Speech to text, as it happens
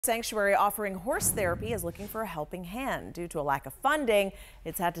Sanctuary offering horse therapy is looking for a helping hand. Due to a lack of funding,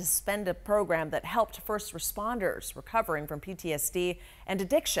 it's had to suspend a program that helped first responders recovering from PTSD and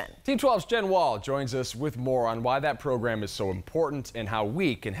addiction. Team 12's Jen Wall joins us with more on why that program is so important and how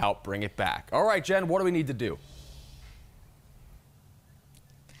we can help bring it back. All right, Jen, what do we need to do?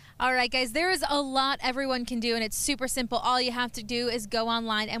 All right, guys, there is a lot everyone can do, and it's super simple. All you have to do is go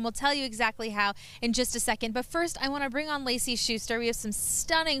online, and we'll tell you exactly how in just a second. But first, I want to bring on Lacey Schuster. We have some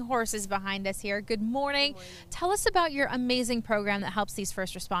stunning horses behind us here. Good morning. Good morning. Tell us about your amazing program that helps these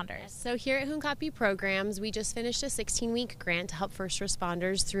first responders. So here at Hunkapi Programs, we just finished a 16-week grant to help first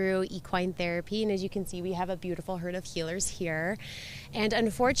responders through equine therapy. And as you can see, we have a beautiful herd of healers here. And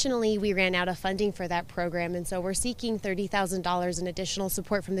unfortunately, we ran out of funding for that program, and so we're seeking $30,000 in additional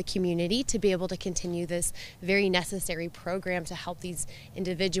support from the community to be able to continue this very necessary program to help these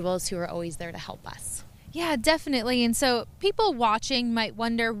individuals who are always there to help us. Yeah, definitely. And so people watching might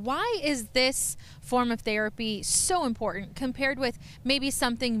wonder, why is this form of therapy so important compared with maybe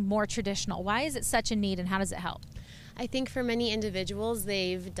something more traditional? Why is it such a need, and how does it help? I think for many individuals,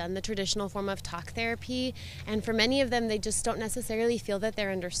 they've done the traditional form of talk therapy, and for many of them, they just don't necessarily feel that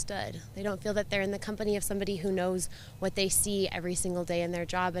they're understood. They don't feel that they're in the company of somebody who knows what they see every single day in their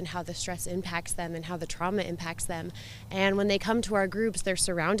job and how the stress impacts them and how the trauma impacts them. And when they come to our groups, they're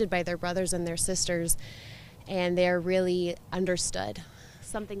surrounded by their brothers and their sisters, and they're really understood.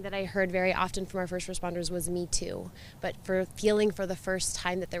 Something that I heard very often from our first responders was "me too," but for feeling for the first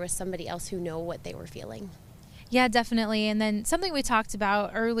time that there was somebody else who knew what they were feeling. Yeah, definitely. And then something we talked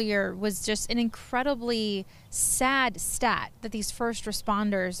about earlier was just an incredibly sad stat that these first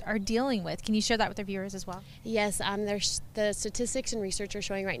responders are dealing with. Can you share that with our viewers as well? Yes, the statistics and research are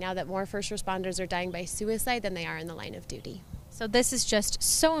showing right now that more first responders are dying by suicide than they are in the line of duty. So this is just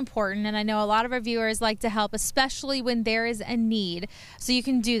so important, and I know a lot of our viewers like to help, especially when there is a need. So you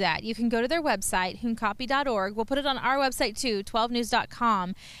can do that. You can go to their website, hunkapi.org. We'll put it on our website too,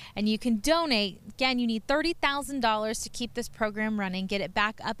 12news.com, and you can donate. Again, you need $30,000 to keep this program running, get it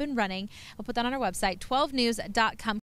back up and running. We'll put that on our website, 12news.com.